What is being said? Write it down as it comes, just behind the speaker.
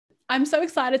I'm so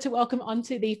excited to welcome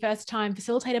onto the First Time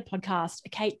Facilitator podcast,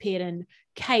 Kate Peardon.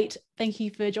 Kate, thank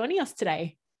you for joining us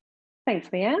today. Thanks,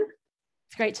 Leanne.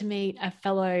 It's great to meet a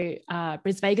fellow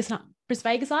Brisbaneite.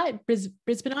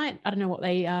 I don't know what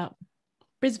they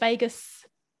Brisvegas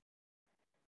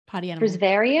party animal.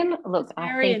 Brisbarian. Look,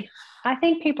 I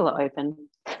think people are open.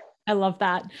 I love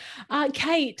that.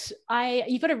 Kate,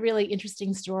 you've got a really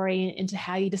interesting story into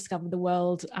how you discovered the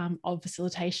world of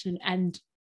facilitation and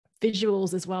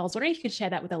visuals as well. I was wondering if you could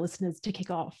share that with our listeners to kick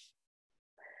off.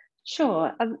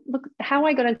 Sure. Look, how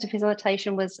I got into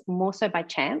facilitation was more so by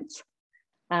chance.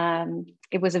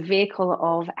 It was a vehicle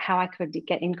of how I could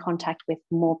get in contact with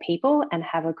more people and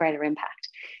have a greater impact.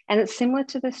 And it's similar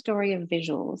to the story of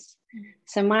visuals.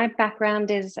 So my background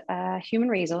is human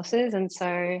resources. And so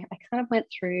I kind of went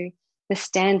through the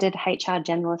standard HR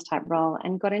generalist type role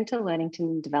and got into learning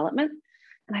and development.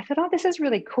 And I thought, oh, this is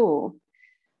really cool.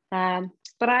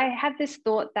 But I had this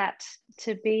thought that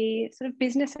to be sort of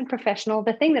business and professional,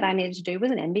 the thing that I needed to do was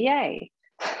an MBA.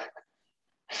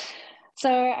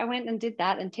 So I went and did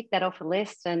that and ticked that off a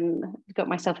list and got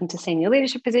myself into senior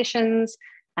leadership positions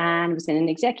and was in an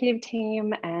executive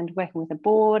team and working with a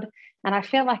board. And I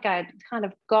feel like I'd kind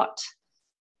of got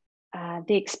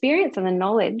the experience and the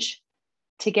knowledge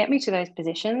to get me to those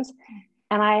positions.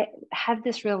 And I had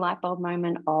this real light bulb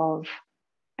moment of,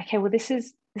 okay, well, this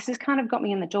is kind of got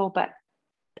me in the door, but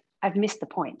I've missed the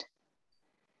point.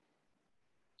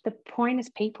 The point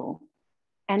is people.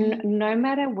 And no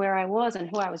matter where I was and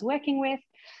who I was working with,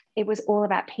 it was all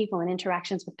about people and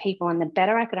interactions with people. And the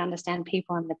better I could understand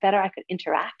people and the better I could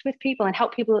interact with people and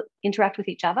help people interact with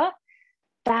each other,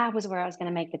 that was where I was going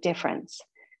to make the difference.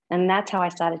 And that's how I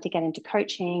started to get into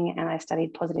coaching. And I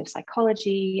studied positive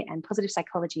psychology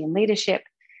and leadership.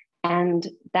 And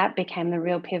that became the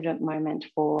real pivot moment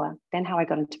for then how I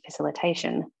got into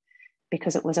facilitation,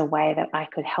 because it was a way that I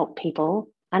could help people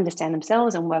understand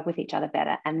themselves and work with each other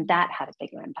better. And that had a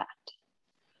bigger impact.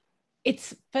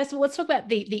 First of all, let's talk about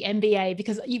the MBA,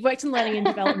 because you've worked in learning and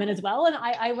development as well. And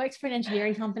I worked for an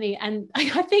engineering company. And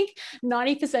I think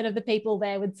 90% of the people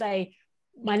there would say,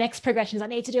 my next progression is I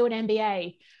need to do an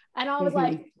MBA. And I was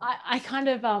like, I kind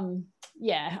of,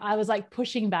 I was like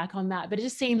pushing back on that, but it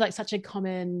just seemed like such a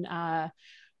common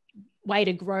way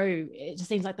to grow. It just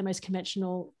seems like the most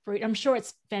conventional route. I'm sure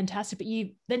it's fantastic,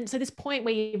 but so this point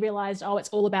where you realized, oh, it's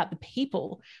all about the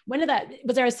people. Was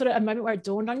there a sort of a moment where it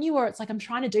dawned on you, or it's like, I'm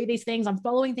trying to do these things, I'm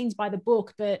following things by the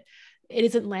book, but it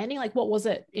isn't landing? Like, what was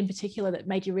it in particular that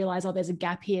made you realize, oh, there's a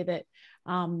gap here that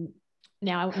now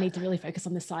I need to really focus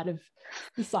on this side of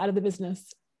the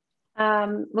business?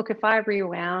 Look, if I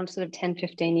rewound sort of 10,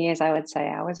 15 years, I would say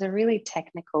I was a really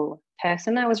technical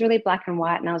person. I was really black and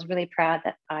white, and I was really proud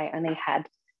that I only had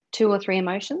 2 or 3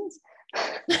 emotions.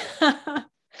 And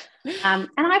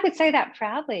I would say that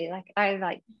proudly, like I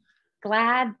like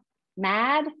glad,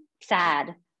 mad,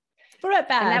 sad. What about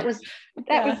bad?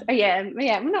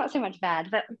 And not so much bad,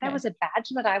 but that was a badge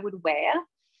that I would wear.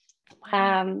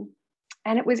 Wow.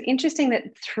 And it was interesting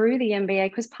that through the MBA,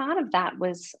 because part of that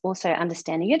was also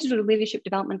understanding. You had to do a leadership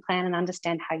development plan and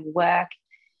understand how you work.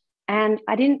 And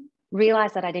I didn't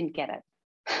realize that I didn't get it.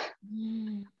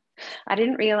 I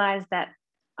didn't realize that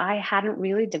I hadn't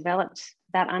really developed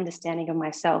that understanding of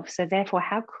myself. So therefore,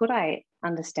 how could I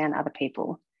understand other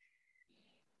people?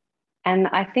 And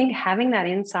I think having that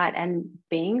insight and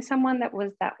being someone that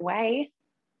was that way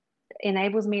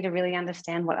enables me to really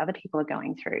understand what other people are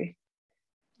going through.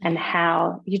 And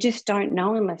how you just don't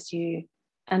know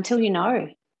until you know,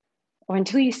 or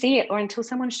until you see it, or until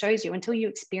someone shows you, until you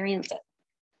experience it.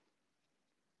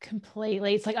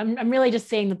 Completely. It's like, I'm really just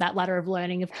seeing that ladder of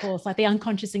learning, of course, like the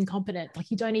unconscious incompetent, like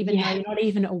you don't even know, you're not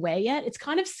even aware yet. It's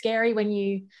kind of scary when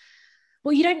you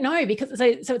don't know, because so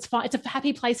it's fine. It's a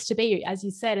happy place to be, as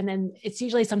you said. And then it's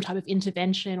usually some type of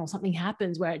intervention or something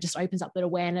happens where it just opens up that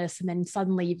awareness. And then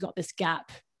suddenly you've got this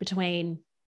gap between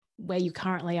where you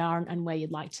currently are and where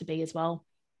you'd like to be as well.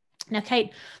 Now,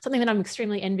 Kate, something that I'm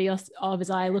extremely envious of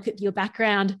as I look at your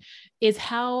background is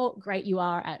how great you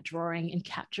are at drawing and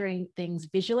capturing things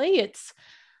visually. It's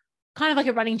kind of like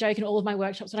a running joke in all of my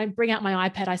workshops. When I bring out my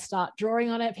iPad, I start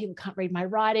drawing on it. People can't read my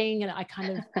writing, and I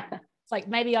kind of, it's like,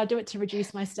 maybe I'll do it to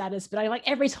reduce my status, but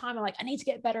every time I'm like, I need to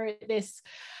get better at this.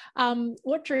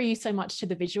 What drew you so much to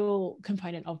the visual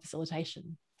component of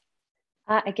facilitation?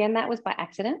 Again, that was by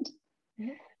accident.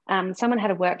 Someone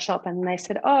had a workshop and they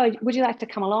said, oh, would you like to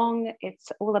come along?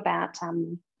 It's all about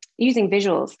using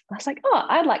visuals. I was like, oh,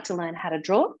 I'd like to learn how to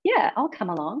draw. Yeah, I'll come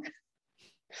along.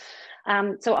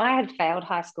 So I had failed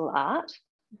high school art.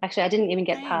 Actually, I didn't even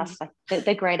get past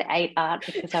the grade 8 art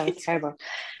because I was terrible.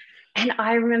 And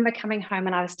I remember coming home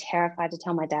and I was terrified to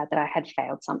tell my dad that I had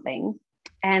failed something.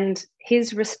 And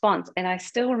his response, and I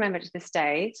still remember to this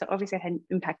day, so obviously it had an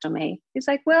impact on me. He's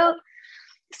like, well,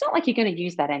 it's not like you're going to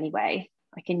use that anyway,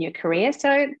 like in your career,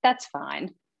 so that's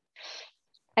fine.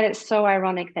 And it's so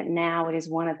ironic that now it is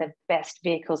one of the best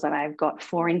vehicles that I've got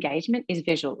for engagement is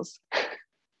visuals.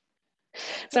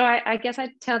 So I guess I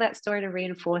tell that story to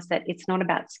reinforce that it's not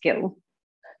about skill.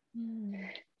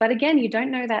 But again, you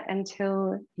don't know that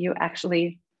until you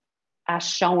actually are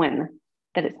shown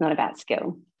that it's not about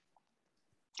skill.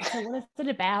 So what is it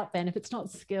about then if it's not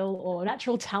skill or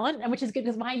natural talent? And which is good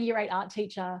because my year 8 art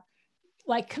teacher,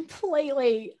 like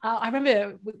completely, I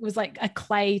remember it was like a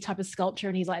clay type of sculpture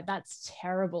and he's like, that's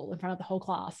terrible in front of the whole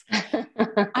class.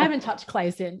 I haven't touched clay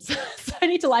since. So I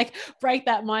need to like break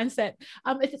that mindset.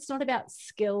 If it's not about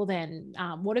skill, then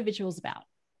what are visuals about?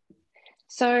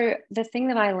 So the thing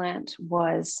that I learned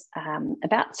was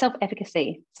about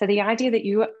self-efficacy. So the idea that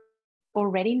you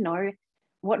already know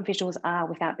what visuals are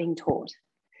without being taught.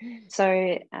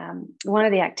 So one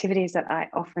of the activities that I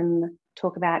often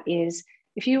talk about is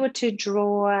if you were to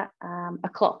draw a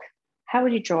clock, how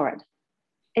would you draw it?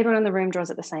 Everyone in the room draws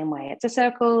it the same way. It's a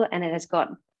circle and it has got,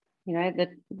 you know, the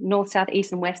north, south,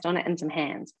 east, and west on it and some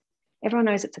hands. Everyone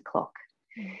knows it's a clock.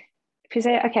 If you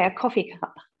say, okay, a coffee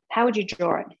cup, how would you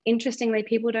draw it? Interestingly,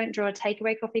 people don't draw a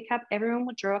takeaway coffee cup. Everyone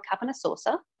would draw a cup and a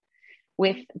saucer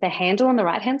with the handle on the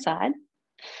right-hand side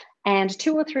and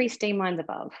 2 or 3 steam lines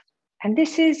above. And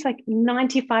this is like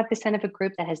 95% of a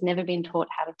group that has never been taught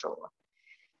how to draw.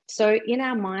 So in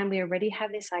our mind, we already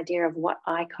have this idea of what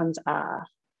icons are.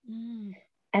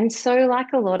 And so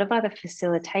like a lot of other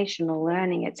facilitation or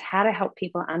learning, it's how to help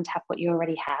people untap what you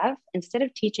already have instead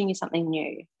of teaching you something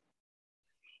new.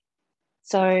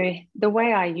 So the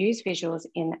way I use visuals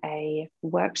in a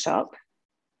workshop,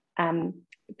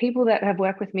 people that have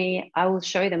worked with me, I will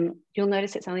show them, you'll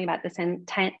notice it's only about the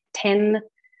 10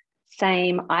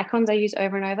 same icons I use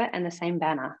over and over and the same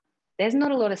banner. There's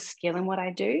not a lot of skill in what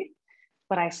I do,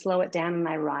 but I slow it down and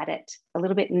I write it a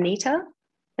little bit neater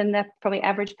than the probably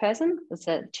average person. It's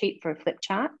a cheat for a flip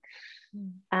chart.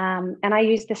 And I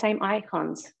use the same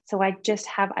icons. So I just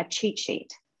have a cheat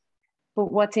sheet. But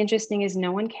what's interesting is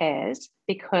no one cares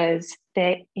because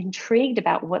they're intrigued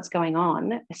about what's going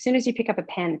on. As soon as you pick up a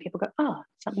pen, people go, oh,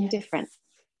 something different.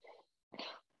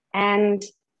 And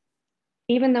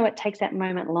even though it takes that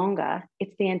moment longer,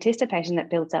 it's the anticipation that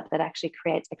builds up that actually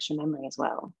creates extra memory as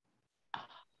well.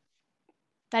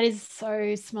 That is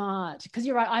so smart because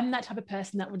you're right. I'm that type of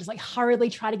person that would just like hurriedly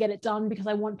try to get it done because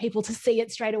I want people to see it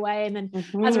straight away. And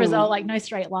then as a result, like no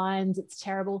straight lines, it's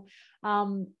terrible.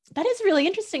 That is really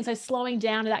interesting. So slowing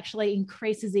down, it actually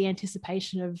increases the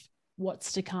anticipation of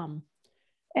what's to come.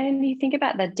 And you think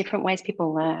about the different ways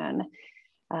people learn.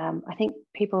 I think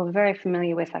people are very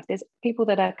familiar with, like there's people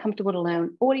that are comfortable to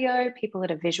learn audio, people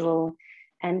that are visual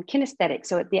and kinesthetic.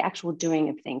 So it's the actual doing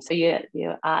of things. So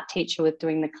your art teacher with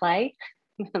doing the clay,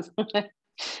 that would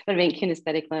have been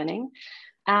kinesthetic learning.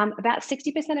 About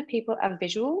 60% of people are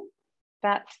visual,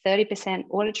 about 30%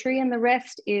 auditory, and the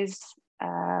rest is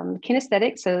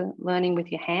kinesthetic, so learning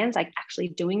with your hands, like actually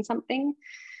doing something,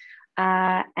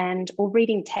 or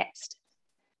reading text.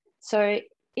 So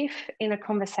if in a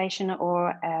conversation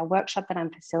or a workshop that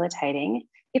I'm facilitating,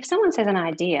 if someone says an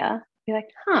idea, be like,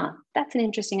 that's an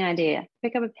interesting idea.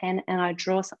 Pick up a pen and I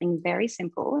draw something very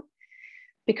simple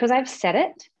because I've said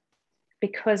it,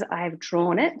 because I've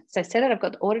drawn it. So I said it, I've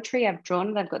got the auditory, I've drawn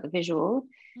it, I've got the visual.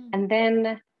 And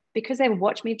then because they've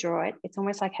watched me draw it, it's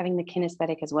almost like having the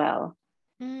kinesthetic as well.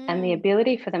 And the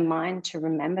ability for the mind to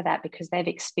remember that because they've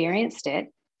experienced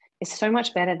it is so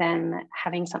much better than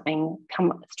having something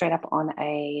come straight up on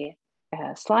a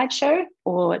slideshow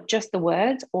or just the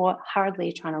words or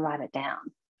hurriedly trying to write it down.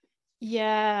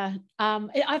 Yeah.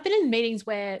 I've been in meetings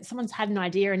where someone's had an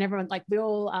idea and everyone, like, we're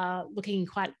all looking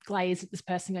quite glazed at this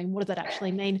person going, what does that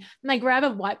actually mean? And they grab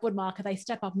a whiteboard marker, they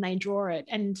step up and they draw it,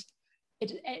 and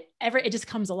it just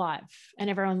comes alive and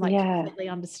everyone like completely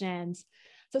understands.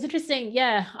 So it's interesting.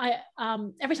 Yeah.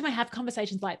 Every time I have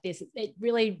conversations like this, it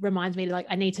really reminds me like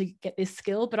I need to get this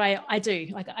skill, but I do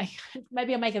like,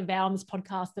 maybe I'll make a vow on this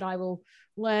podcast that I will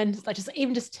learn like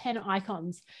just 10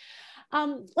 icons.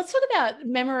 Let's talk about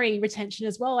memory retention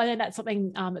as well. I know that's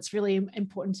something that's really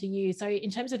important to you. So in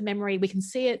terms of memory, we can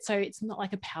see it. So it's not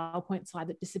like a PowerPoint slide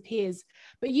that disappears,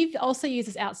 but you've also used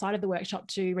this outside of the workshop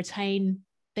to retain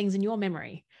things in your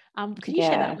memory. Could you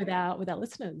share that with our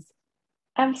listeners?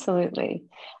 Absolutely.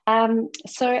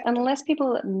 So unless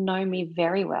people know me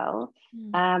very well,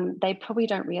 they probably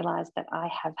don't realize that I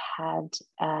have had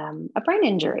a brain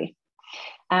injury.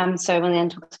 So when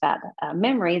Leanne talks about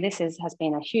memory, this has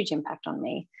been a huge impact on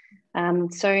me.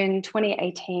 So in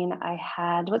 2018, I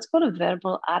had what's called a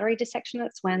vertebral artery dissection.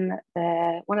 It's when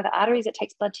one of the arteries that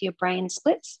takes blood to your brain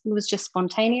splits. It was just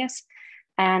spontaneous,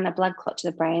 and a blood clot to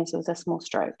the brain. So it was a small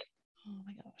stroke. Oh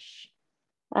my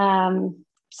gosh.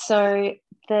 So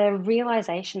the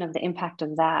realization of the impact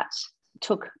of that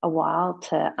took a while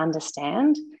to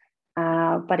understand,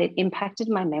 but it impacted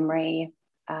my memory.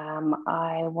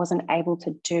 I wasn't able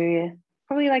to do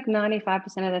probably like 95%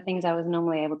 of the things I was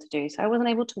normally able to do. So I wasn't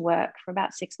able to work for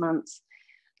about 6 months.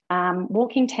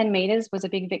 Walking 10 meters was a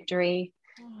big victory.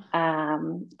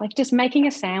 Like just making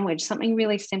a sandwich, something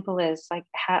really simple as like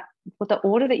with the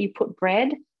order that you put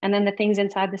bread and then the things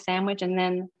inside the sandwich, and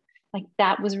then like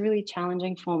that was really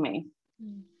challenging for me.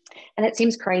 And it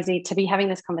seems crazy to be having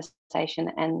this conversation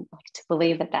and like to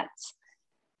believe that that's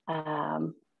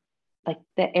like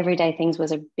the everyday things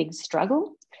was a big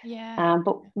struggle.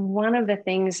 But one of the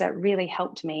things that really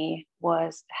helped me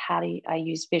was I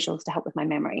use visuals to help with my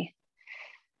memory.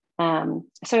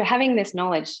 So having this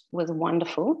knowledge was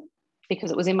wonderful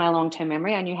because it was in my long-term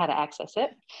memory. I knew how to access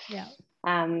it.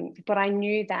 But I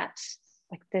knew that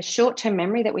like the short-term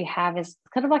memory that we have is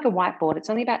kind of like a whiteboard. It's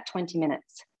only about 20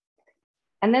 minutes.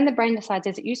 And then the brain decides,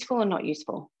 is it useful or not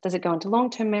useful? Does it go into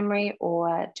long-term memory,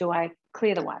 or do I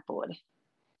clear the whiteboard?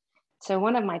 So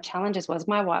one of my challenges was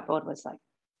my whiteboard was like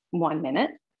 1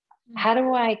 minute. How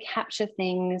do I capture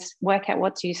things, work out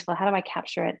what's useful? How do I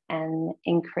capture it and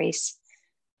increase?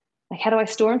 Like, how do I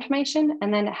store information?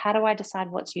 And then how do I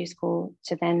decide what's useful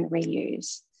to then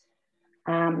reuse?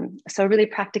 So a really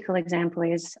practical example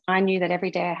is I knew that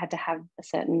every day I had to have a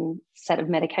certain set of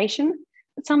medication.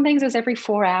 But some things was every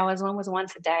 4 hours, one was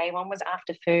once a day, one was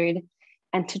after food.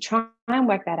 And to try and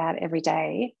work that out every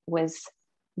day was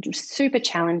super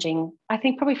challenging, I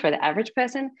think probably for the average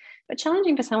person, but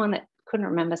challenging for someone that couldn't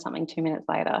remember something 2 minutes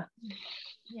later.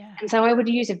 And so I would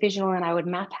use a visual and I would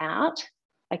map out,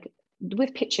 like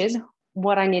with pictures,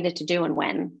 what I needed to do and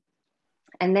when.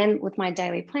 And then with my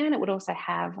daily plan, it would also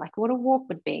have like what a walk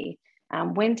would be,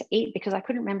 when to eat, because I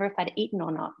couldn't remember if I'd eaten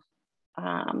or not.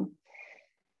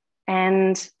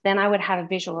 And then I would have a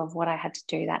visual of what I had to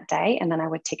do that day, and then I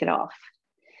would tick it off.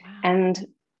 And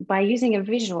by using a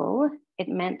visual, it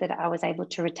meant that I was able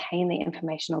to retain the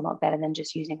information a lot better than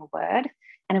just using a word.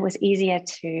 And it was easier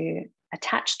to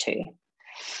attach to.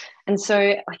 And so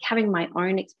like having my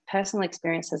own personal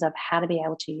experiences of how to be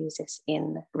able to use this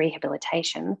in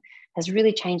rehabilitation has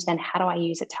really changed then how do I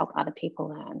use it to help other people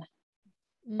learn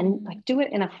and like do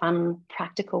it in a fun,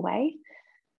 practical way,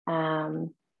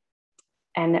 and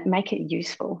make it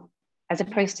useful as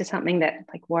opposed to something that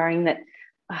like worrying that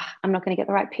I'm not going to get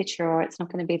the right picture, or it's not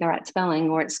going to be the right spelling,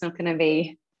 or it's not going to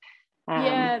be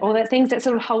all the things that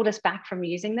sort of hold us back from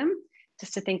using them.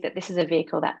 Just to think that this is a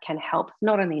vehicle that can help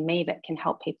not only me, but can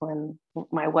help people in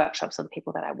my workshops or the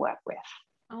people that I work with.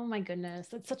 Oh my goodness.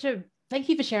 That's thank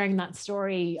you for sharing that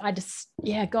story. I just,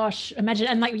 gosh, imagine,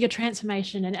 and like your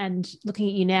transformation and looking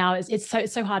at you now, it's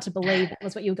so hard to believe that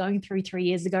was what you were going through 3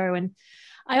 years ago. And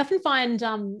I often find,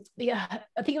 I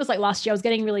think it was like last year, I was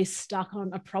getting really stuck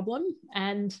on a problem,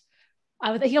 and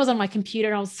I think I was on my computer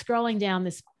and I was scrolling down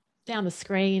the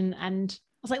screen, and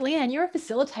I was like, Leanne, you're a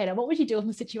facilitator. What would you do in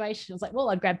the situation? I was like, well,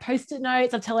 I'd grab Post-it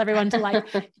notes. I'd tell everyone to like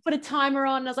put a timer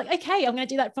on. And I was like, okay, I'm going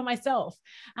to do that for myself.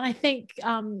 And I think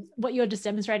what you're just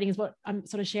demonstrating is what I'm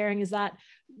sort of sharing is that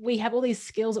we have all these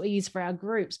skills that we use for our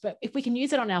groups, but if we can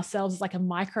use it on ourselves as like a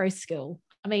micro skill,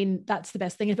 I mean, that's the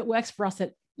best thing. If it works for us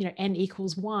at, n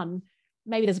equals 1,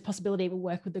 maybe there's a possibility it will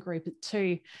work with the group at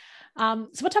 2. So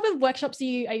what type of workshops are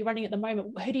you running at the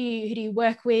moment? Who do you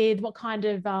work with? What kind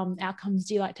of outcomes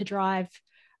do you like to drive?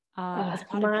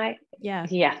 My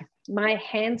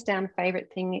hands down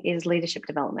favorite thing is leadership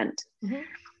development.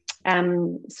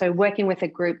 So working with a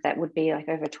group that would be like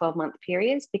over 12-month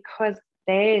periods, because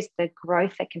there's the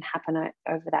growth that can happen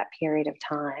over that period of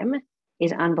time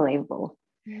is unbelievable.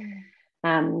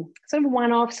 Sort of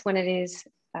one-offs when it is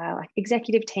like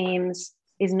executive teams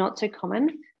is not so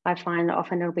common. I find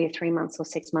often it'll be 3 months or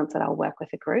 6 months that I'll work with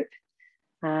a group.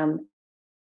 And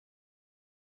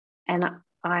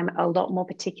I'm a lot more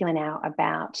particular now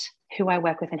about who I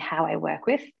work with and how I work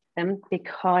with them,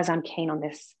 because I'm keen on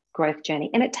this growth journey.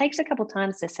 And it takes a couple of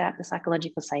times to set up the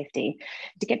psychological safety,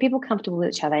 to get people comfortable with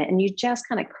each other, and you just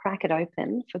kind of crack it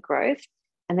open for growth,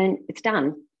 and then it's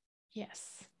done.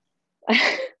 Yes.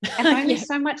 And only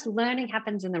so much learning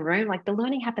happens in the room. Like the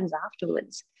learning happens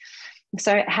afterwards.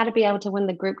 So how to be able to, when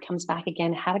the group comes back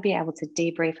again, how to be able to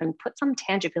debrief and put some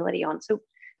tangibility on. So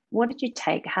what did you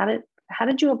take? How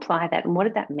did you apply that? And what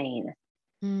did that mean?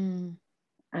 And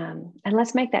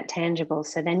let's make that tangible,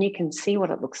 so then you can see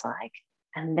what it looks like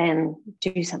and then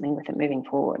do something with it moving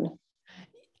forward.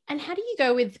 And how do you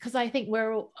go with, because I think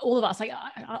we're all of us, like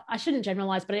I shouldn't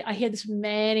generalize, but I hear this from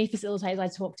many facilitators I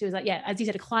talk to, is like, yeah, as you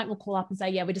said, a client will call up and say,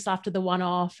 yeah, we're just after the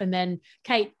one-off. And then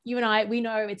Kate, you and I, we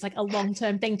know it's like a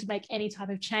long-term thing to make any type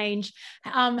of change.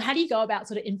 How do you go about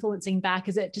sort of influencing back?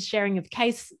 Is it just sharing of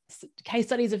case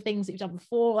studies of things that you've done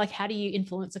before? Like, how do you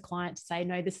influence a client to say,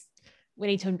 no, we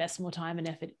need to invest more time and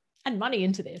effort and money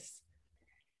into this?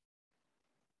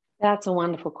 That's a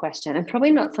wonderful question, and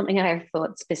probably not something I've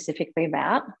thought specifically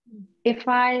about. If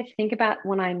I think about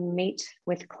when I meet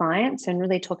with clients and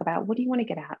really talk about, what do you want to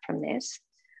get out from this?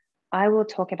 I will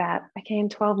talk about, okay, in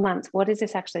 12 months, what does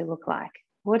this actually look like?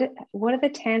 What are the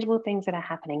tangible things that are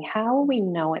happening? How will we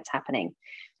know it's happening?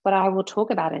 But I will talk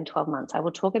about in 12 months. I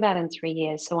will talk about in 3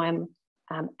 years. So I'm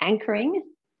anchoring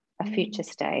a future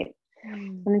state.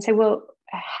 And then say, well,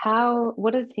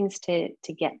 what are the things to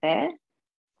get there?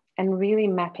 And really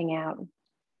mapping out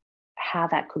how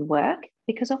that could work,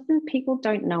 because often people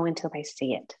don't know until they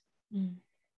see it.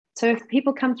 So if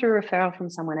people come through a referral from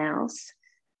someone else,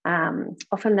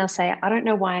 often they'll say, I don't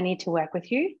know why I need to work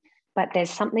with you, but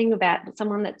there's something about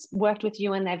someone that's worked with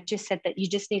you and they've just said that you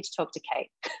just need to talk to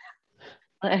Kate.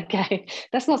 Okay,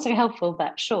 that's not so helpful,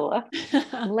 but sure.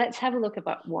 Let's have a look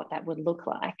about what that would look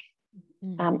like.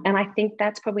 And I think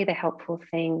that's probably the helpful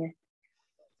thing,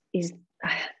 is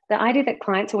the idea that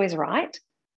clients always right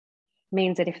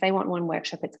means that if they want one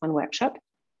workshop, it's one workshop.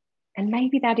 And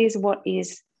maybe that is what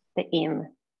is the in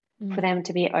for them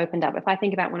to be opened up. If I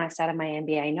think about when I started my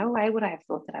MBA, no way would I have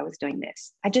thought that I was doing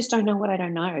this. I just don't know what I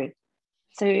don't know.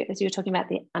 So as you were talking about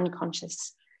the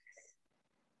unconscious,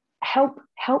 help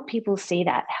people see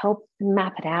that, help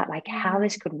map it out, like how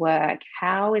this could work.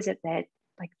 How is it that,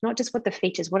 like, not just what the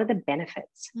features, what are the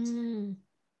benefits?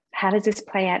 How does this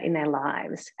play out in their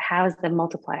lives? How is the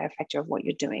multiplier effect of what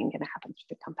you're doing going to happen to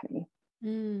the company?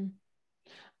 And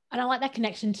I like that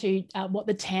connection to what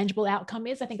the tangible outcome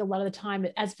is. I think a lot of the time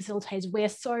as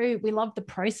facilitators, we love the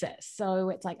process. So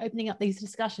it's like opening up these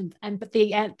discussions, but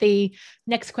the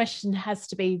next question has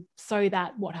to be, so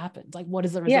that what happens? Like, what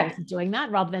is the result of doing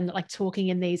that, rather than like talking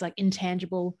in these like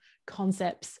intangible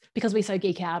concepts, because we so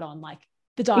geek out on like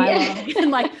the dialogue and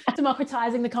like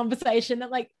democratizing the conversation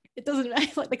that like, it doesn't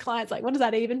like the client's like, what does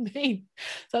that even mean?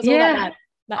 So it's all about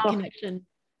that connection.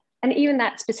 And even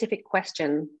that specific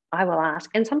question I will ask,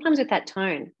 and sometimes with that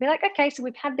tone, be like, okay, so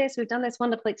we've had this, we've done this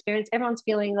wonderful experience. Everyone's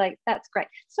feeling like, that's great.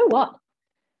 So what?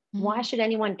 Why should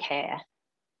anyone care?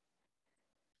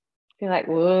 Be like,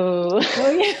 whoa.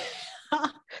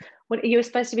 What, you were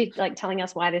supposed to be like telling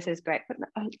us why this is great. But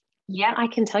yeah, I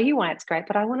can tell you why it's great,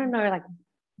 but I want to know, like,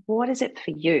 what is it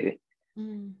for you?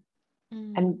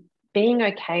 And being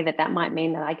okay that might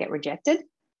mean that I get rejected,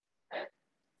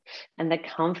 and the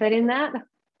comfort in that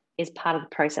is part of the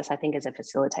process, I think, as a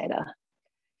facilitator.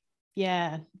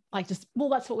 Yeah, like that's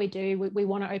what we do. We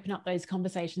want to open up those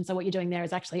conversations. So what you're doing there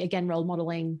is actually, again, role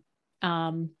modeling.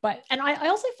 And I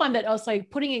also find that also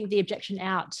putting the objection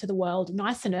out to the world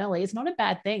nice and early is not a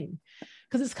bad thing,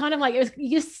 because it's kind of like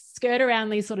you just skirt around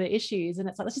these sort of issues, and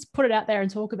it's like, let's just put it out there and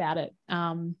talk about it.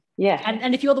 And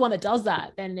if you're the one that does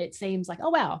that, then it seems like, oh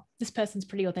wow, this person's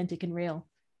pretty authentic and real.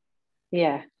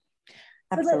 Yeah,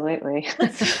 absolutely. So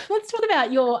let's talk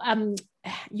about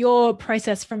your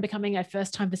process from becoming a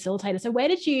first-time facilitator. So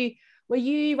were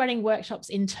you running workshops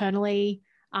internally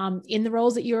in the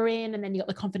roles that you were in, and then you got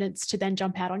the confidence to then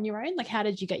jump out on your own? Like, how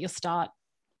did you get your start?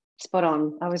 Spot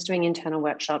on. I was doing internal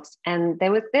workshops, and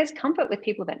there's comfort with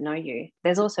people that know you.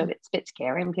 There's also, it's a bit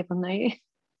scary when people know you.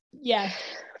 Yeah.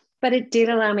 But it did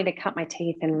allow me to cut my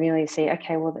teeth and really see,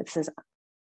 okay, well, this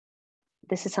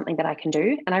is something that I can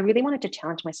do. And I really wanted to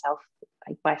challenge myself,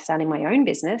 like, by starting my own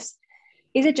business.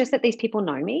 Is it just that these people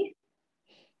know me?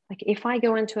 Like, if I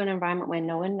go into an environment where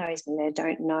no one knows me, they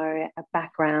don't know a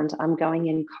background, I'm going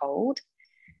in cold,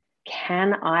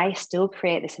 can I still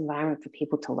create this environment for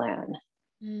people to learn?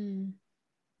 And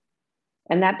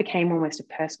that became almost a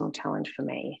personal challenge for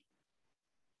me.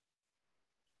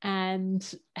 And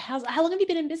how long have you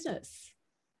been in business?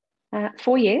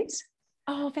 4 years.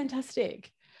 Oh,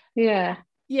 fantastic. Yeah.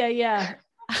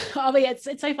 Oh, yeah,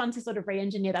 it's so fun to sort of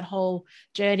re-engineer that whole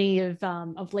journey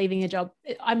of leaving a job.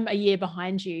 I'm a year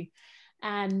behind you,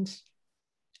 and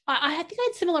I think I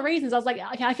had similar reasons. I was like,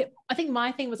 okay, I think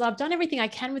my thing was, I've done everything I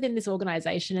can within this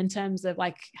organization in terms of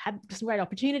like had some great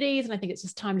opportunities, and I think it's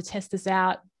just time to test this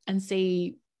out and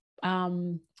see.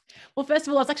 Well, first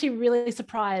of all, I was actually really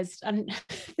surprised, and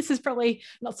this is probably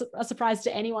not a surprise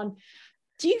to anyone.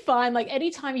 Do you find, like,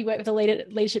 anytime you work with a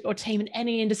leadership or team in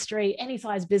any industry, any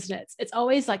size business, it's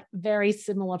always like very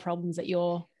similar problems that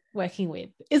you're working with,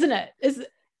 isn't it?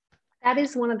 That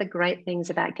is one of the great things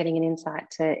about getting an insight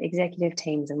to executive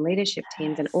teams and leadership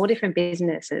teams and Yes. all different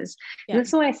businesses. Yeah. And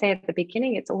that's why I say at the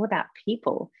beginning, it's all about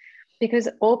people, because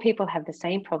all people have the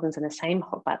same problems and the same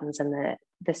hot buttons and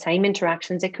the same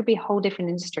interactions. It could be whole different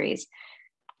industries,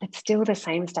 but still the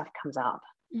same stuff comes up.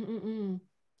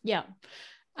 Yeah.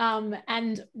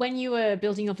 And when you were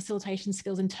building your facilitation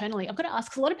skills internally, I've got to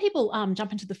ask, a lot of people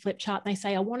jump into the flip chart and they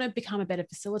say, I want to become a better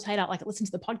facilitator, like I listen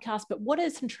to the podcast, but what are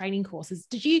some training courses?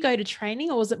 Did you go to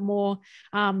training, or was it more,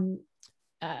 and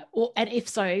if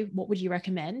so, what would you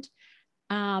recommend?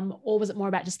 Or was it more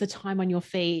about just the time on your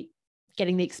feet,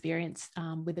 getting the experience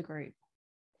with the group?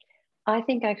 I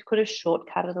think I could have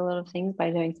shortcutted a lot of things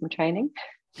by doing some training.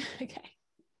 Okay.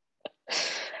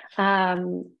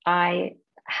 I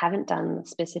haven't done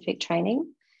specific training.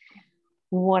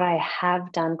 What I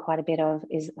have done quite a bit of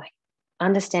is like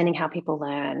understanding how people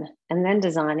learn and then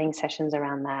designing sessions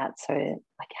around that. So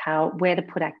like where to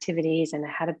put activities and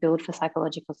how to build for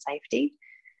psychological safety.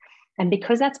 And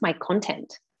because that's my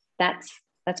content, that's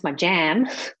my jam,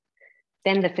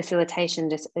 then the facilitation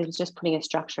is just putting a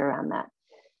structure around that.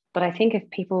 But I think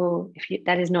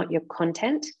that is not your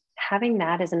content, having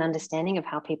that as an understanding of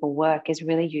how people work is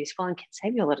really useful and can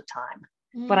save you a lot of time.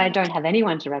 But I don't have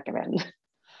anyone to recommend.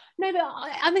 No, but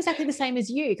I'm exactly the same as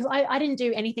you, because I didn't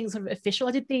do anything sort of official.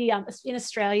 I did the, in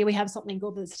Australia, we have something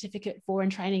called the Certificate for in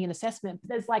Training and Assessment.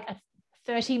 There's like a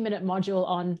 30-minute module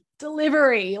on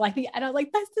delivery, and I was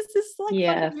like, this is like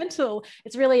fundamental.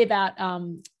 It's really about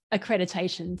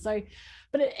accreditation. So,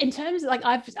 but in terms of like,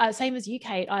 I've same as you,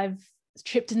 Kate, I've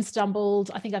tripped and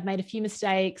stumbled. I think I've made a few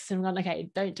mistakes and gone, okay,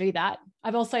 don't do that.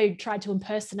 I've also tried to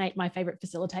impersonate my favorite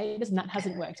facilitators, and that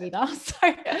hasn't worked either.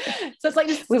 So it's like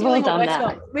just we've all done that.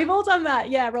 Well. We've all done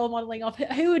that. Yeah, role modeling off.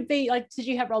 Who would be like? Did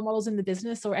you have role models in the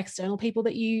business or external people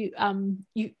that you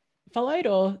followed,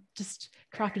 or just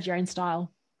crafted your own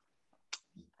style?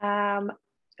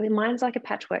 Mine's like a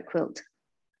patchwork quilt.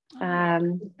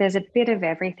 There's a bit of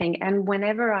everything. And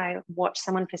whenever I watch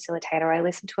someone facilitate or I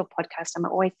listen to a podcast, I'm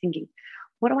always thinking,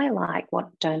 what do I like?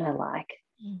 What don't I like?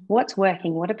 What's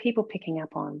working? What are people picking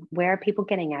up on? Where are people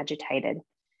getting agitated?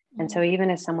 And so even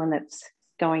as someone that's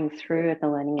going through the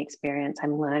learning experience,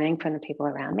 I'm learning from the people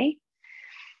around me.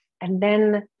 And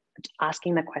then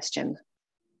asking the question.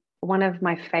 One of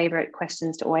my favorite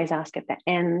questions to always ask at the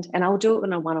end, and I'll do it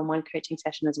in a one-on-one coaching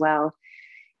session as well,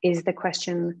 is the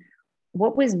question,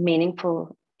 what was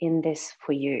meaningful in this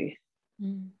for you?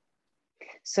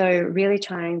 So really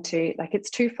trying to, like,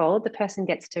 it's twofold. The person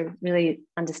gets to really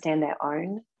understand their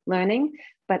own learning,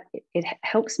 but it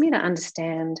helps me to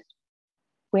understand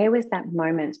where was that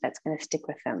moment that's going to stick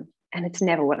with them. And it's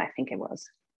never what I think it was.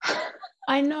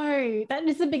 I know, that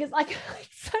is the biggest,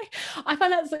 so I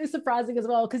find that so surprising as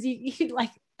well, because you like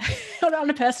on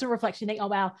a personal reflection think, oh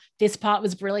wow, this part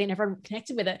was brilliant, everyone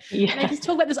connected with it. Yeah. And just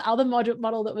talk about this other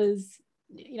model that was,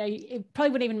 it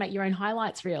probably wouldn't even make your own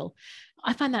highlights reel.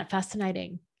 I find that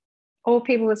fascinating. Or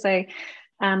people will say,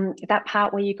 that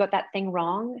part where you got that thing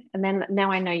wrong, and then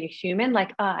now I know you're human,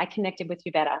 like, I connected with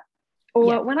you better.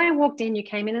 Or when I walked in, you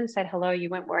came in and said hello, you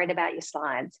weren't worried about your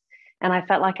slides. And I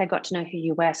felt like I got to know who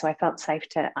you were, so I felt safe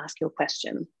to ask you a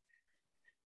question.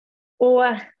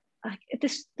 Or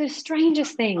the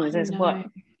strangest things is what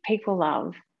people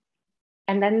love.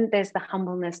 And then there's the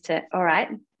humbleness to, all right,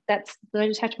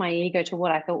 don't touch my ego to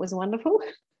what I thought was wonderful.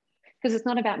 Because it's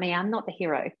not about me. I'm not the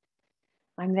hero.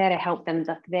 I'm there to help them.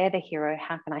 They're the hero.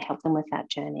 How can I help them with that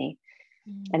journey?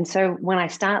 And so when I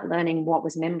start learning what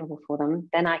was memorable for them,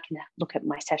 then I can look at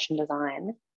my session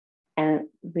design and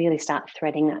really start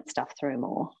threading that stuff through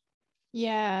more.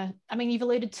 Yeah. I mean, you've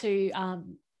alluded to,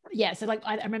 so like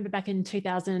I remember back in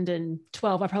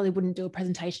 2012, I probably wouldn't do a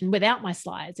presentation without my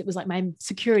slides. It was like my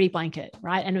security blanket,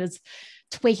 right? And it was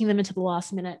tweaking them into the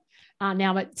last minute.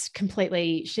 Now it's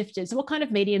completely shifted. So what kind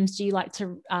of mediums do you like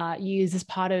to use as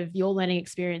part of your learning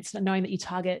experience, knowing that you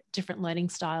target different learning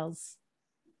styles?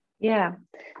 Yeah.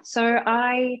 So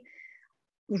I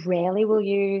rarely will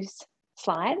use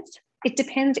slides. It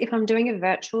depends. If I'm doing a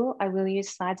virtual, I will use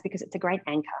slides because it's a great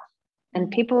anchor.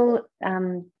 And people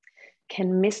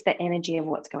can miss the energy of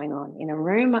what's going on. In a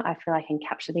room, I feel I can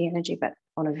capture the energy, but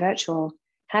on a virtual,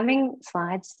 having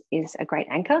slides is a great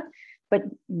anchor, but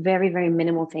very, very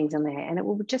minimal things in there. And it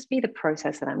will just be the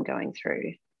process that I'm going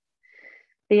through.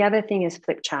 The other thing is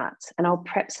flip charts. And I'll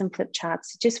prep some flip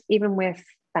charts, just even with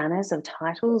banners of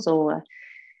titles, or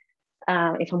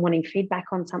if I'm wanting feedback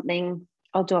on something,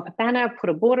 I'll do up a banner, put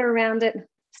a border around it,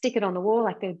 stick it on the wall,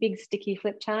 like the big sticky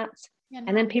flip charts. Yeah, nice.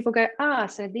 And then people go,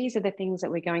 so these are the things that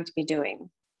we're going to be doing.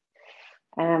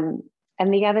 And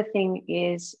the other thing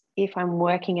is, if I'm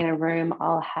working in a room,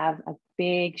 I'll have a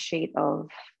big sheet of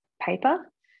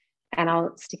paper and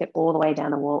I'll stick it all the way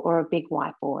down the wall, or a big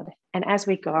whiteboard. And as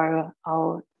we go,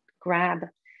 I'll grab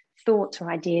thoughts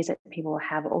or ideas that people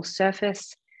have, or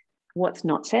surface what's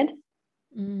not said.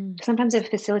 Sometimes as a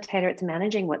facilitator, it's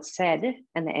managing what's said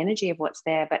and the energy of what's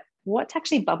there, but what's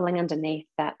actually bubbling underneath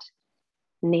that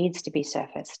needs to be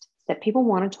surfaced, that people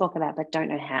want to talk about but don't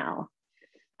know how.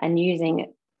 And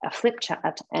using a flip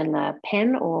chart and a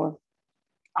pen or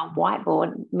a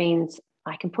whiteboard means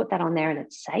I can put that on there and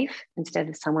it's safe, instead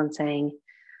of someone saying,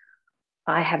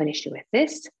 I have an issue with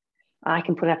this. I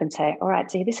can put it up and say, all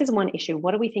right, see, this is one issue.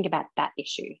 What do we think about that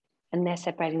issue? And they're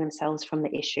separating themselves from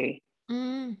the issue.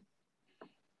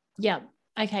 Yeah.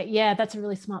 Okay. Yeah, that's a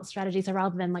really smart strategy. So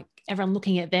rather than like everyone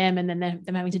looking at them and then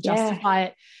them having to justify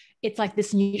it, it's like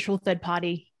this neutral third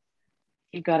party.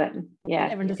 You got it. Yeah.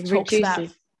 Everyone just talks about.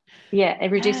 Yeah,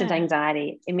 it reduces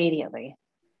anxiety immediately.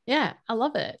 Yeah, I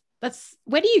love it.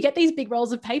 Where do you get these big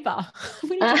rolls of paper?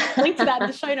 We need to link to that in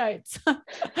the show notes.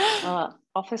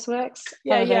 Officeworks.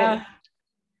 Yeah.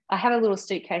 I have a little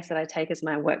suitcase that I take as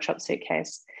my workshop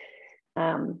suitcase.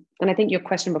 And I think your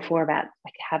question before about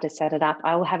like how to set it up,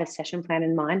 I will have a session plan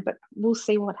in mind, but we'll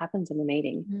see what happens in the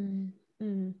meeting.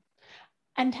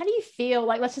 And how do you feel,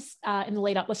 like, let's just in the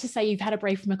lead up, let's just say you've had a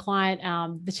brief from a client,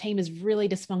 the team is really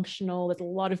dysfunctional, there's a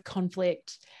lot of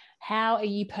conflict. How are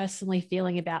you personally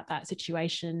feeling about that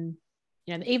situation,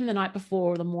 you know, even the night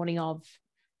before or the morning of?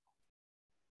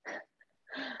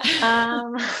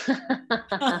 Oh,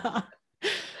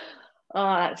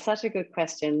 that's such a good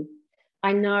question.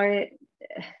 I know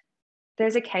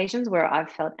there's occasions where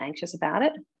I've felt anxious about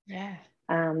it. Yeah.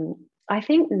 I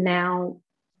think now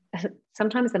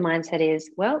sometimes the mindset is,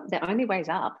 well, the only way's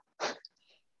up.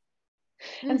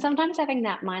 And sometimes having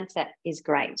that mindset is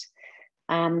great.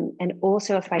 And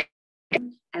also if I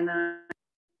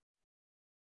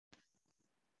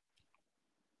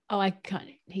I can't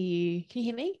hear you. Can you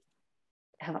hear me?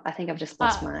 I think I've just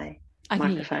lost my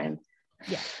microphone.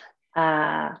 Yeah.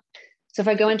 So if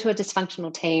I go into a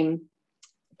dysfunctional team,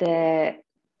 the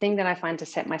thing that I find to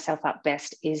set myself up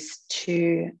best is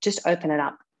to just open it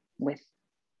up with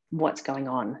what's going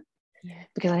on. Yeah.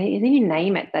 Because I think you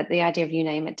name it, that the idea of you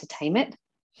name it to tame it.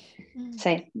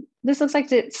 Say, this looks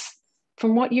like it's,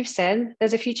 from what you've said,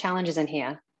 there's a few challenges in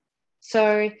here.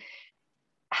 So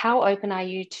how open are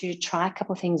you to try a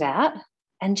couple of things out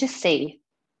and just see?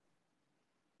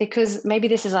 Because maybe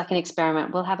this is like an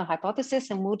experiment. We'll have a hypothesis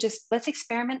and let's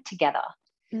experiment together,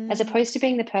 as opposed to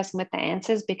being the person with the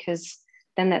answers, because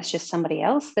then that's just somebody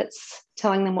else that's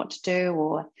telling them what to do.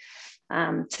 Or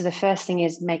so the first thing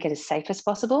is make it as safe as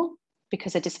possible,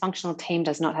 because a dysfunctional team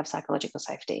does not have psychological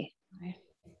safety. Right.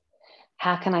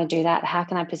 How can I do that? How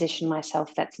can I position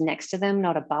myself that's next to them,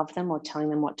 not above them or telling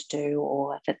them what to do,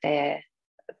 or that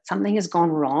something has gone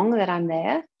wrong, that I'm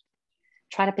there?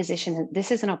 Try to position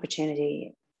this is an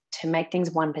opportunity to make things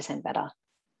 1% better.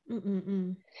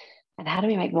 And how do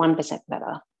we make 1%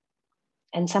 better?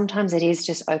 And sometimes it is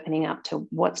just opening up to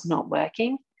what's not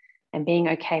working and being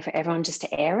okay for everyone just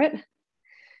to air it.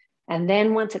 And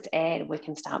then once it's aired, we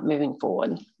can start moving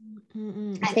forward.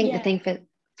 I think the thing for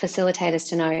facilitators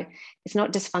to know, it's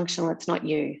not dysfunctional, it's not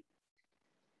you.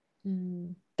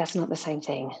 That's not the same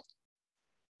thing.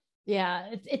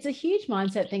 Yeah, it's a huge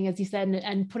mindset thing, as you said,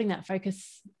 and putting that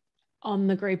focus on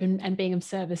the group and being of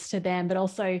service to them, but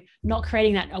also not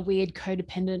creating a weird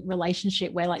codependent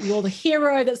relationship where like you're the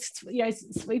hero that's, you know,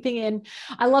 sweeping in.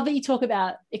 I love that you talk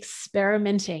about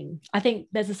experimenting. I think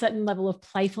there's a certain level of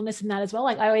playfulness in that as well.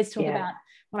 Like I always talk about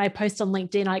when I post on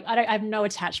LinkedIn, I have no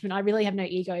attachment. I really have no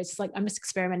ego. It's just like, I'm just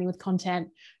experimenting with content.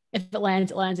 If it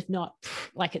lands, it lands. If not,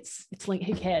 like it's linked,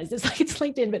 who cares? It's like it's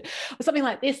LinkedIn. But with something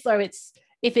like this, though,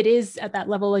 if it is at that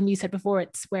level, and you said before,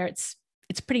 it's where it's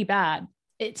pretty bad.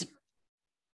 It's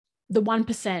the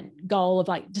 1% goal of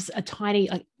like just a tiny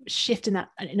like shift in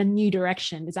a new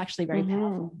direction is actually very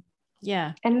powerful.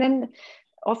 Yeah. And then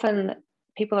often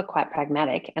people are quite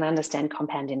pragmatic and understand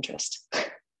compound interest.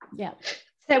 Yeah.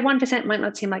 So 1% might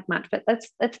not seem like much, but let's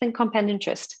think compound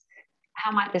interest.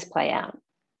 How might this play out?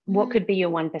 What could be your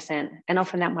 1%? And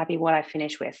often that might be what I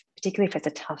finish with, particularly if it's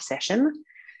a tough session.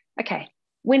 Okay,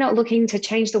 we're not looking to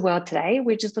change the world today.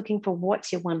 We're just looking for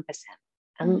what's your 1%.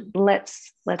 And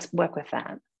let's work with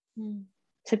that.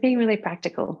 So being really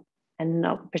practical and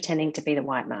not pretending to be the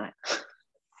white knight.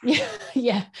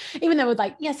 Yeah. Even though we're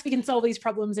like, yes, we can solve these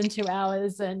problems in 2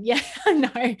 hours. And yeah, I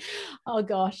know. Oh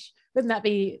gosh. Wouldn't that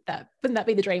be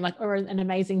the dream, like, or an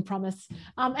amazing promise?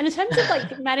 And in terms of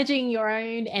like managing your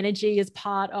own energy as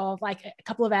part of like a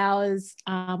couple of hours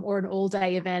or an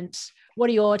all-day event, what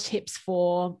are your tips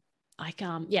for like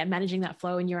managing that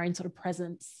flow in your own sort of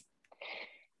presence?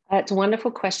 It's a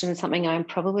wonderful question, something I'm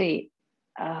probably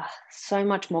so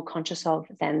much more conscious of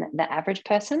than the average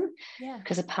person, Yeah.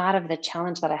 because a part of the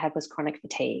challenge that I had was chronic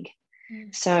fatigue.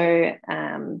 Mm. So,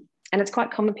 and it's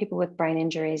quite common, people with brain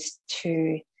injuries,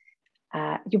 to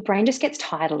your brain just gets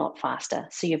tired a lot faster.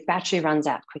 So your battery runs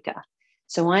out quicker.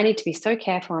 So I need to be so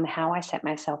careful on how I set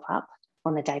myself up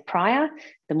on the day prior,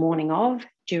 the morning of,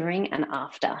 during, and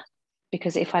after.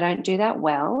 Because if I don't do that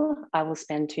well, I will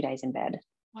spend 2 days in bed.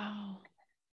 Wow.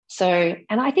 So,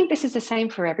 and I think this is the same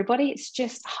for everybody. It's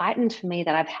just heightened for me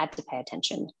that I've had to pay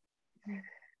attention.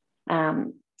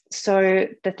 So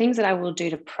the things that I will do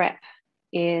to prep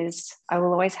is I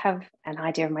will always have an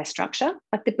idea of my structure,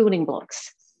 like the building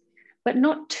blocks, but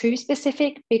not too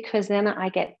specific, because then I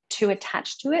get too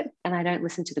attached to it and I don't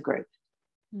listen to the group.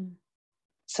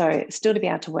 So still to be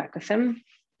able to work with them.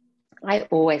 I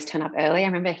always turn up early. I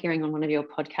remember hearing on one of your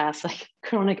podcasts, like,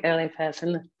 chronic early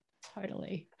person.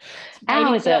 Totally.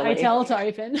 Hours early. Hotel to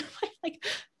open, like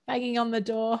banging on the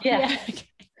door. Yeah.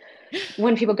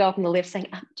 When people go up in the lift saying,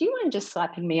 do you mind just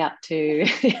swiping me up to?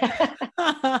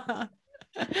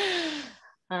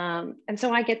 And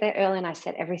so I get there early and I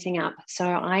set everything up. So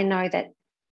I know that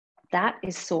that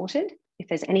is sorted. If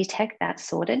there's any tech, that's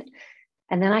sorted.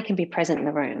 And then I can be present in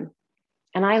the room.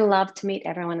 And I love to meet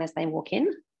everyone as they walk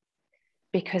in,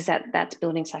 because that's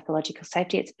building psychological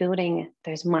safety. It's building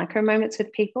those micro moments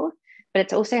with people, but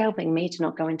it's also helping me to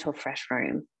not go into a fresh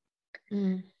room.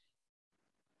 And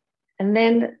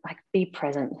then, like, be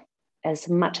present as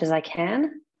much as I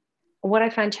can. What I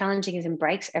find challenging is in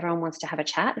breaks, everyone wants to have a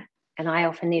chat, and I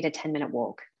often need a 10-minute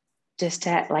walk just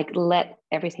to, like, let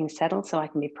everything settle so I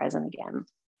can be present again.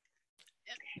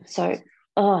 So,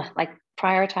 like,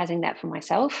 prioritizing that for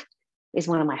myself is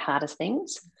one of my hardest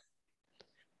things.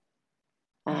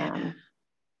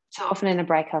 So often in a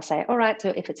break, I'll say, all right, so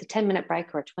if it's a 10-minute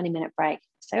break or a 20-minute break,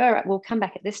 say, all right, we'll come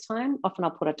back at this time. Often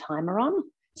I'll put a timer on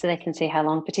so they can see how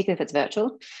long, particularly if it's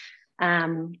virtual.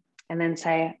 And then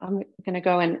say, I'm going to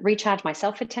go and recharge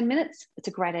myself for 10 minutes. It's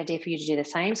a great idea for you to do the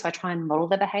same. So I try and model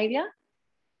the behavior.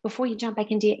 Before you jump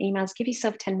back into your emails, give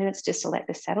yourself 10 minutes just to let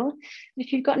this settle. And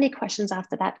if you've got any questions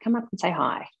after that, come up and say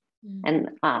hi and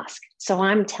ask. So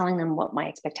I'm telling them what my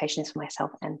expectation is for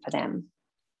myself and for them.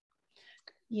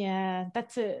 Yeah,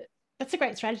 that's a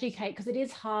great strategy, Kate, because it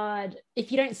is hard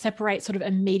if you don't separate sort of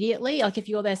immediately. Like if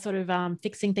you're there sort of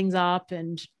fixing things up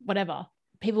and whatever,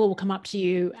 people will come up to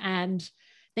you and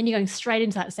then you're going straight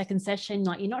into that second session.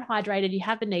 Like, you're not hydrated, you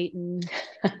haven't eaten,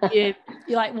 you're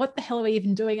like, what the hell are we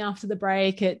even doing after the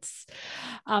break? It's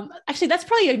actually, that's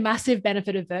probably a massive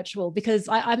benefit of virtual, because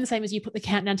I'm the same as you. Put the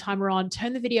countdown timer on,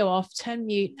 turn the video off, turn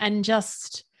mute, and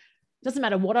just, doesn't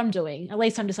matter what I'm doing, at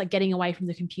least I'm just like getting away from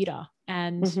the computer.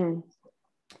 And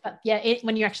but yeah,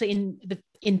 when you're actually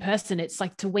in person, it's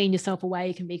like, to wean yourself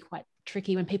away can be quite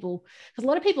tricky when people, because a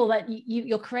lot of people that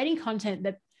you're creating content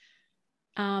that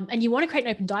and you want to create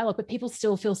an open dialogue, but people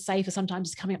still feel safer sometimes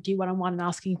just coming up to you one-on-one and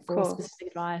asking for specific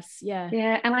advice.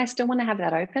 Yeah, and I still want to have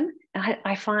that open.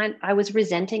 I find I was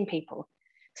resenting people.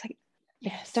 It's like,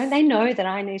 yes, don't they know that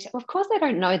I need? Well, of course they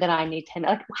don't know that I need 10.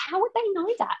 Like, how would they know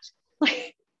that?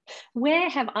 Like, where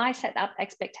have I set up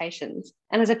expectations?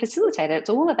 And as a facilitator, it's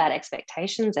all about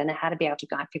expectations and how to be able to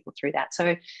guide people through that.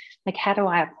 So, like, how do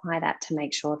I apply that to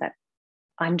make sure that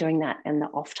I'm doing that in the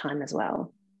off time as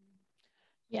well?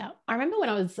 Yeah, I remember when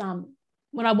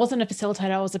I wasn't a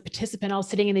facilitator, I was a participant. I was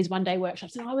sitting in these one-day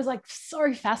workshops, and I was like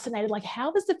so fascinated. Like,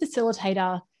 how is the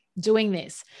facilitator doing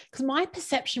this? Because my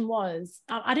perception was,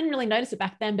 I didn't really notice it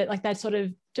back then, but like, they'd sort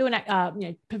of do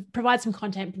provide some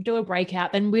content, do a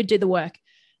breakout, then we'd do the work.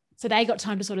 So they got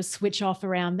time to sort of switch off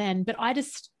around then. But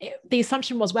the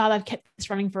assumption was, wow, they've kept this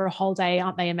running for a whole day.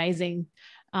 Aren't they amazing?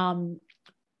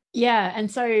 Yeah. And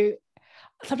so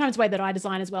sometimes the way that I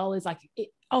design as well is like,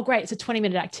 oh, great, it's a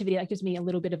 20-minute activity. That gives me a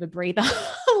little bit of a breather.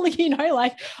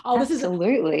 Like, oh,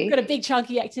 absolutely, we've got a big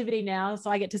chunky activity now, so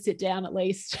I get to sit down at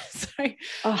least.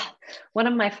 So, one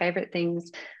of my favorite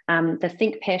things, the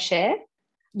think, pair, share.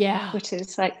 Yeah. Which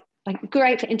is like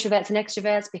great for introverts and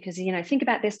extroverts, because, think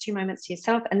about this 2 moments to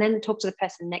yourself and then talk to the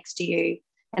person next to you,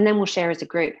 and then we'll share as a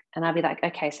group. And I'll be like,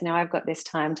 okay, so now I've got this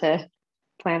time to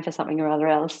plan for something or other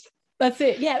else. That's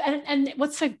it. Yeah. And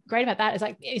what's so great about that is,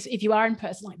 like, if you are in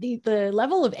person, like the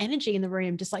level of energy in the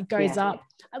room just like goes up.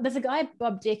 There's a guy,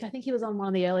 Bob Dick, I think he was on one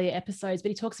of the earlier episodes, but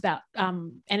he talks about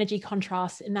energy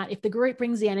contrast, in that if the group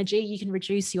brings the energy, you can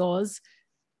reduce yours.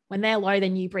 When they're low,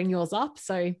 then you bring yours up.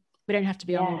 So we don't have to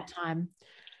be on all the time.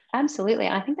 Absolutely.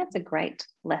 I think that's a great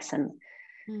lesson.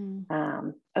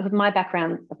 With my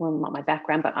background, well, not my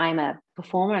background, but I'm a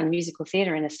performer in musical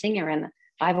theatre and a singer, and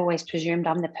I've always presumed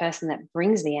I'm the person that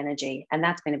brings the energy, and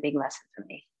that's been a big lesson for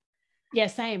me. Yeah,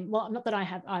 same. Well, not that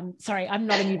I'm sorry, I'm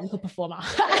not a musical performer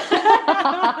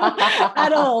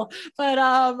at all. But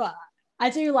I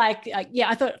do yeah,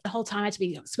 I thought the whole time I had to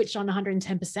be switched on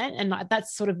 110%. And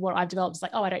that's sort of what I've developed. It's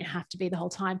like, oh, I don't have to be the whole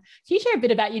time. Can you share a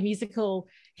bit about your musical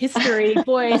history,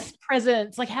 voice,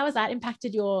 presence? Like, how has that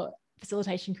impacted your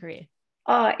facilitation career?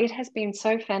 Oh, it has been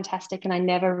so fantastic. And I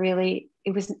never really,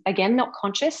 it was, again, not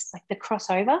conscious, like the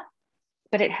crossover,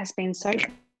 but it has been so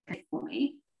fantastic for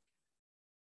me.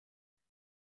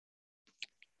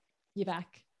 You're back.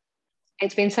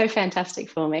 It's been so fantastic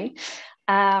for me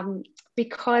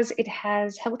because it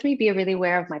has helped me be really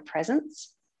aware of my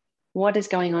presence. What is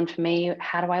going on for me?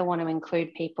 How do I want to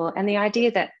include people? And the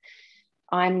idea that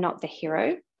I'm not the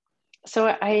hero. So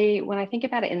when I think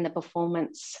about it in the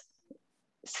performance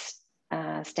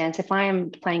stance, if I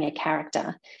am playing a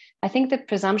character, I think the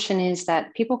presumption is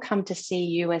that people come to see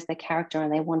you as the character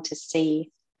and they want to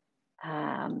see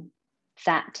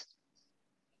that.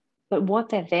 But what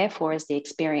they're there for is the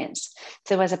experience.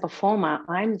 So as a performer,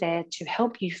 I'm there to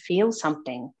help you feel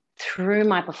something through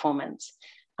my performance.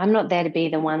 I'm not there to be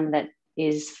the one that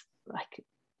is like,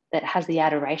 that has the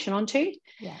adoration onto.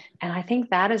 Yeah. And I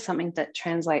think that is something that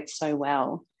translates so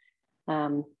well.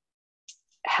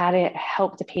 How to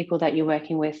help the people that you're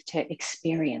working with to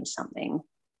experience something.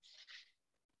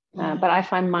 But I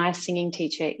find my singing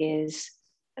teacher is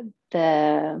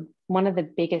one of the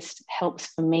biggest helps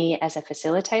for me as a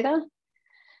facilitator,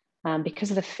 because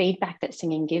of the feedback that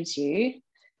singing gives you.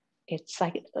 It's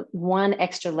like one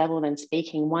extra level than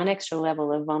speaking, one extra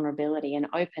level of vulnerability and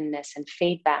openness and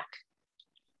feedback.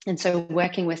 And so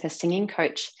working with a singing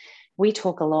coach, we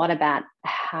talk a lot about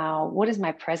what is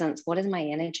my presence? What is my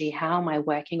energy? How am I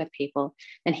working with people?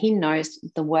 And he knows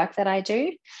the work that I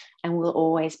do, and we'll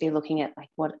always be looking at like,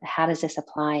 how does this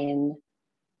apply in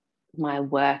my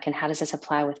work? And how does this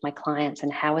apply with my clients?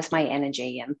 And how is my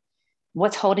energy? And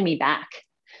what's holding me back?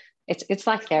 It's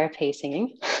like therapy,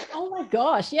 singing. Oh my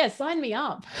gosh. Yeah. Sign me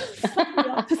up. Sign me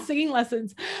up for singing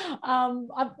lessons. One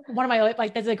of my,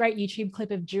 there's a great YouTube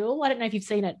clip of Jewel. I don't know if you've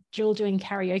seen it. Jewel doing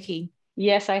karaoke.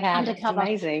 Yes, I have. Undercover. It's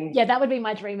amazing. Yeah, that would be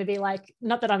my dream, would be like,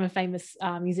 not that I'm a famous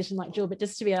musician like Jill, but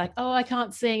just to be like, oh, I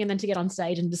can't sing, and then to get on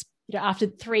stage and just, after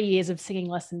 3 years of singing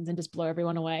lessons and just blow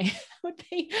everyone away would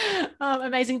be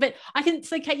amazing. But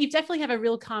Kate, you definitely have a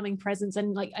real calming presence,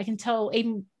 and like I can tell,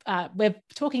 even we're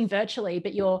talking virtually,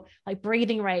 but your like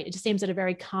breathing rate, it just seems at a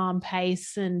very calm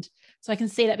pace, and so I can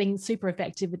see that being super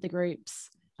effective with the groups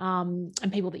and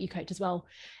people that you coach as well.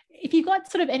 If you've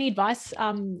got sort of any advice,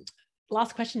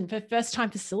 last question, for first-time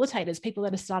facilitators, people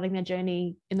that are starting their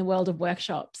journey in the world of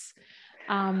workshops,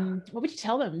 what would you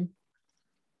tell them?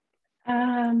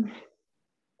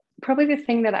 Probably the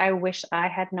thing that I wish I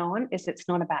had known is it's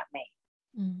not about me.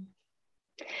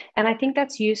 And I think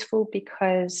that's useful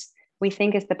because we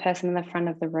think as the person in the front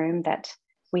of the room that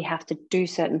we have to do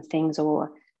certain things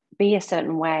or be a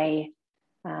certain way.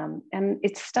 And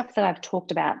it's stuff that I've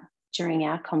talked about during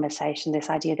our conversation, this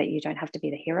idea that you don't have to be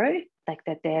the hero, like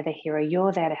that they're the hero,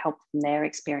 you're there to help them their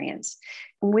experience.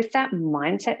 And with that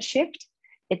mindset shift,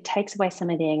 it takes away some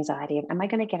of the anxiety of, am I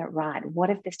going to get it right? What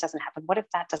if this doesn't happen? What if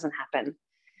that doesn't happen?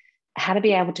 How to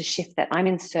be able to shift that I'm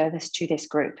in service to this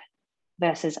group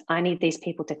versus I need these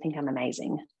people to think I'm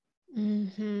amazing.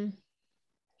 Mm-hmm.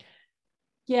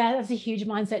 Yeah, that's a huge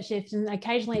mindset shift. And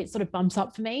occasionally it sort of bumps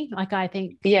up for me. Like I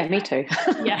think. Yeah, me too.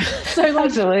 Yeah. So like,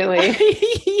 absolutely.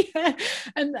 Yeah.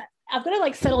 And I've got to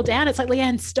like settle down. It's like,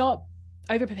 Leanne, stop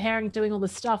over preparing, doing all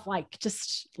this stuff. Like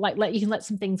just like you can let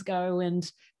some things go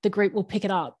and the group will pick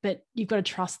it up, but you've got to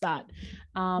trust that.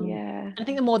 And I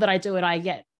think the more that I do it, I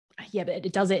get, but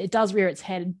it does rear its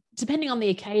head depending on the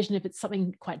occasion. If it's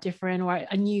something quite different or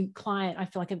a new client, I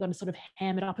feel like I've got to sort of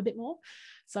ham it up a bit more.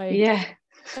 So yeah,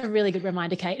 a really good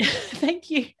reminder, Kate. Thank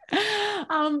you.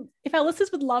 If our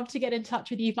listeners would love to get in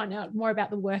touch with you, find out more about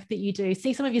the work that you do,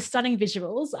 see some of your stunning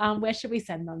visuals, where should we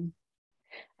send them?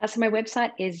 So my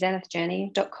website is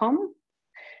zenithjourney.com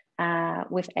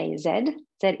with a Z,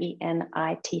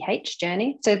 Z-E-N-I-T-H,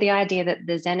 journey. So the idea that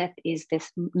the zenith is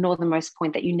this northernmost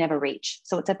point that you never reach.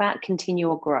 So it's about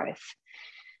continual growth.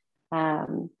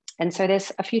 And so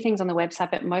there's a few things on the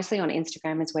website, but mostly on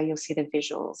Instagram is where you'll see the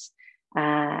visuals.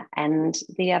 And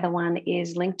the other one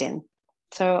is LinkedIn.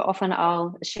 So often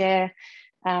I'll share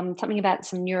something about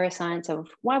some neuroscience of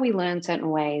why we learn certain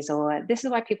ways, or this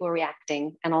is why people are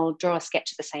reacting, and I'll draw a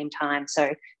sketch at the same time.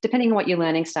 So depending on what your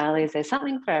learning style is, there's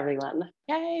something for everyone.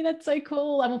 Yay, that's so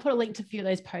cool. And we'll put a link to a few of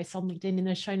those posts on LinkedIn in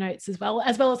the show notes as well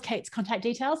as Kate's contact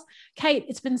details. Kate,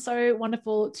 it's been so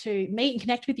wonderful to meet and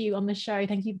connect with you on the show.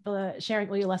 Thank you for sharing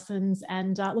all your lessons,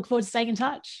 and look forward to staying in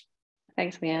touch.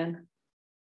 Thanks, Leanne.